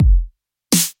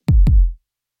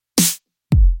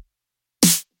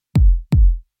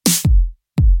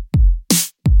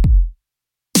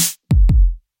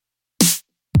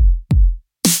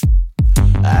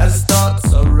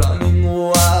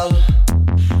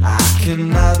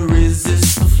cannot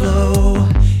resist the flow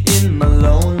in my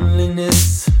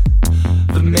loneliness.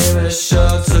 The mirror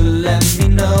sure to let me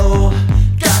know.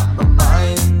 Got my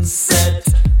mind set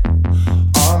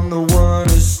on the one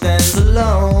who stands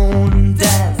alone,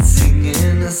 dancing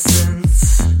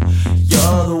innocence.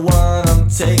 You're the one I'm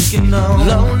taking on.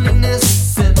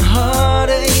 Loneliness and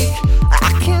heartache,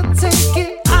 I can't take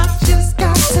it. I just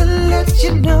got to let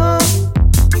you know.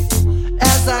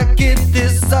 As I get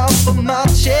this off of my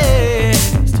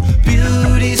chest,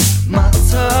 beauty's my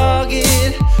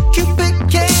target. Cupid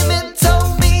came and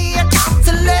told me I got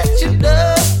to let you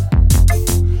know.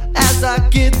 As I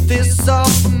get this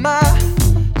off of my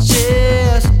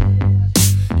chest,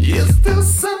 is there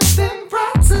something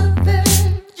brighter than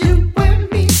you and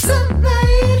me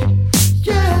tonight?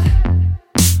 Yeah.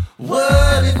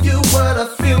 What if you were to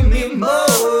feel me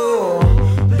more?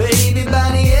 Baby,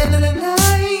 by the end of the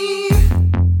night,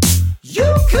 you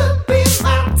could be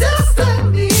my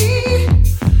destiny.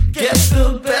 Get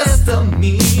the best of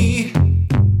me.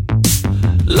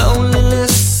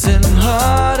 Loneliness and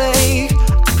heartache,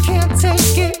 I can't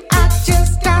take it. I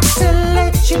just got to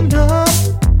let you know.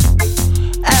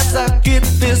 As I get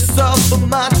this off of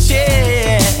my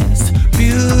chest,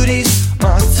 beauty's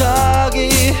my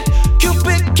target.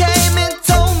 Cupid came and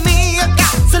told me I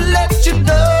got to let you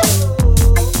know.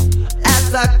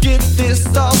 As I get this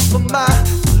off of my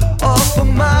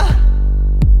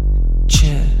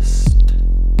chest.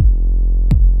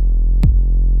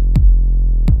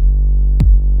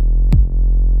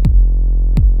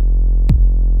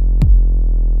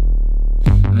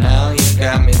 Now you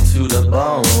got me to the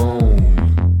bone.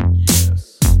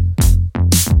 Yes.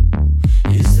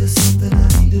 Is there something I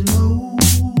need to know?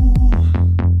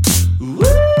 Woo,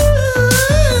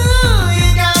 you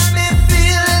got me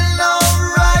feeling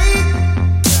alright.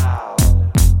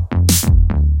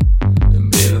 And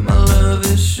baby, my love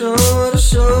is sure to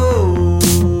show.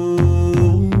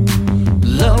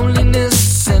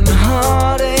 Loneliness and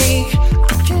heartache,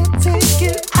 I can't take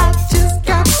it. I just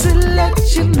got to let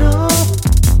you know.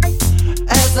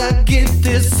 As I get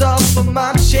this off of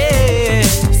my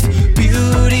chest,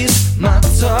 beauty's my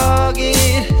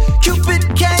target. Cupid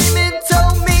came and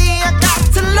told me I got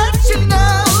to let you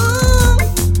know.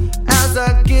 As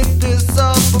I get this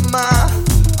off of my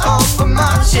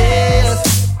chest.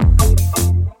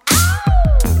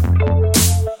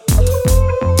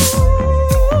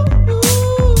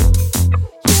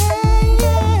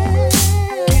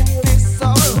 Get this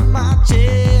off of my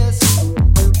chest.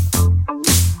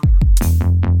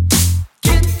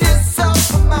 Get this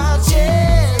off of my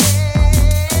chest.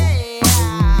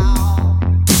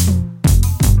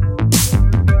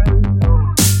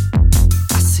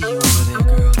 I see you over there,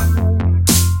 girl.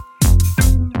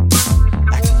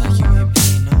 Acting like you ain't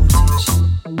paying no attention.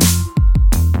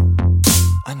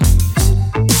 I know you listening.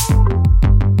 And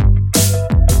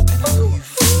I know you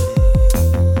feel it. Otherwise, you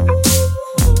would be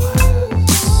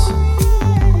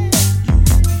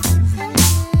moving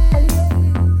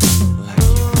like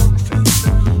you're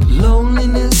moving.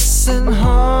 Loneliness and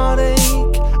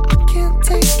heartache, I can't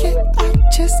take it. I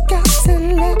just got to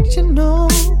let you know.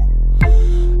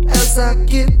 As I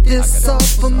get this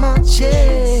off of my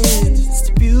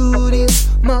chest, beauty's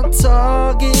my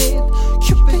target.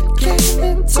 Cupid came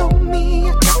and told me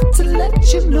I got to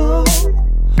let you know.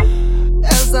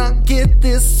 As I get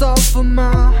this off of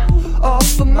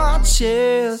my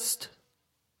chest.